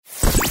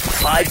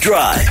5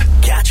 Drive.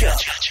 Catch up.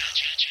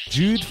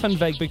 Jude van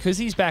Veek, because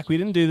he's back, we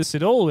didn't do this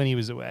at all when he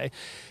was away.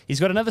 He's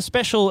got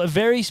a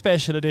very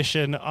special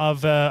edition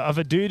of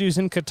a dude who's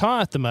in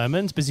Qatar at the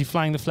moment, busy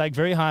flying the flag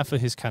very high for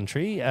his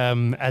country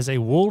as a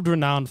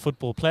world-renowned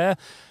football player.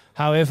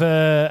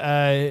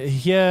 However,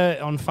 here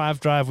on 5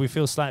 Drive, we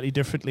feel slightly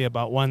differently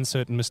about one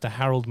certain Mr.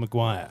 Harry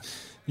McGuire.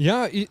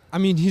 Yeah, I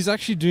mean, he's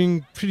actually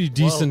doing pretty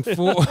decent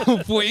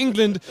for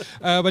England.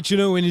 But, you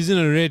know, when he's in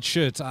a red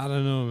shirt, I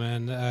don't know,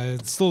 man.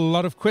 It's still a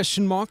lot of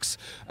question marks.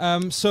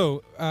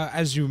 So,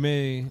 as you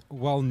may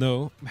well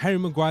know, Harry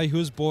McGuire, who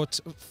was bought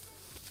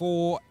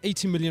for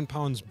 £80 million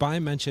by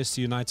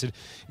Manchester United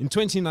in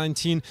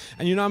 2019.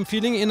 And, you know, I'm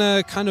feeling in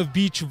a kind of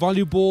beach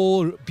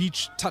volleyball,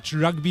 beach touch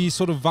rugby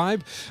sort of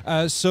vibe.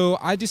 So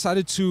I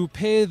decided to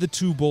pair the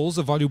two balls,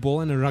 a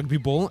volleyball and a rugby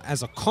ball,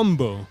 as a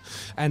combo.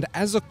 And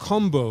as a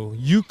combo,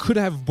 you could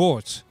have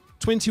bought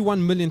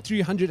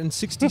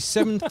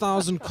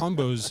 21,367,000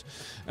 combos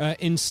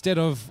instead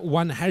of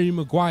one Harry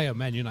Maguire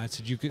Man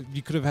United. You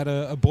could have had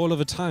a ball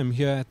of a time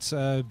here at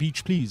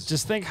Beach Please.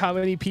 Just think how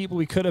many people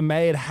we could have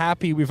made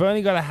happy. We've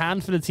only got a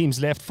handful of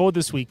teams left for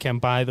this weekend,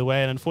 by the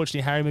way, and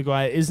unfortunately Harry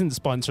Maguire isn't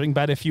sponsoring,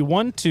 but if you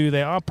want to,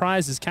 there are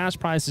prizes, cash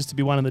prizes to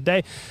be won on the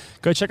day.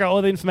 Go check out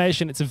all the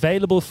information. It's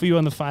available for you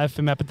on the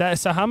 5FM app.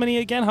 So how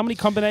many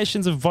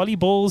combinations of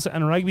volleyballs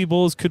and rugby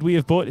balls could we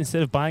have bought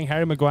instead of buying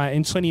Harry Maguire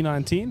in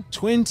 2019?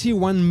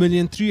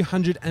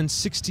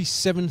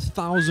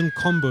 21,367,000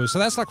 combos. So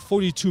that's like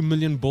 42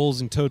 million balls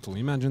in total.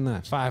 Imagine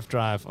that. 5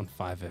 Drive on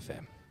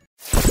 5FM.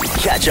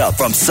 Catch up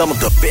from some of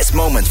the best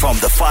moments from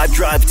the 5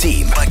 Drive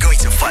team by going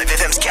to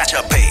 5FM's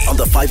catch-up page on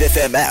the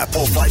 5FM app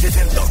or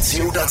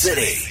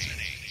 5FM.co.za.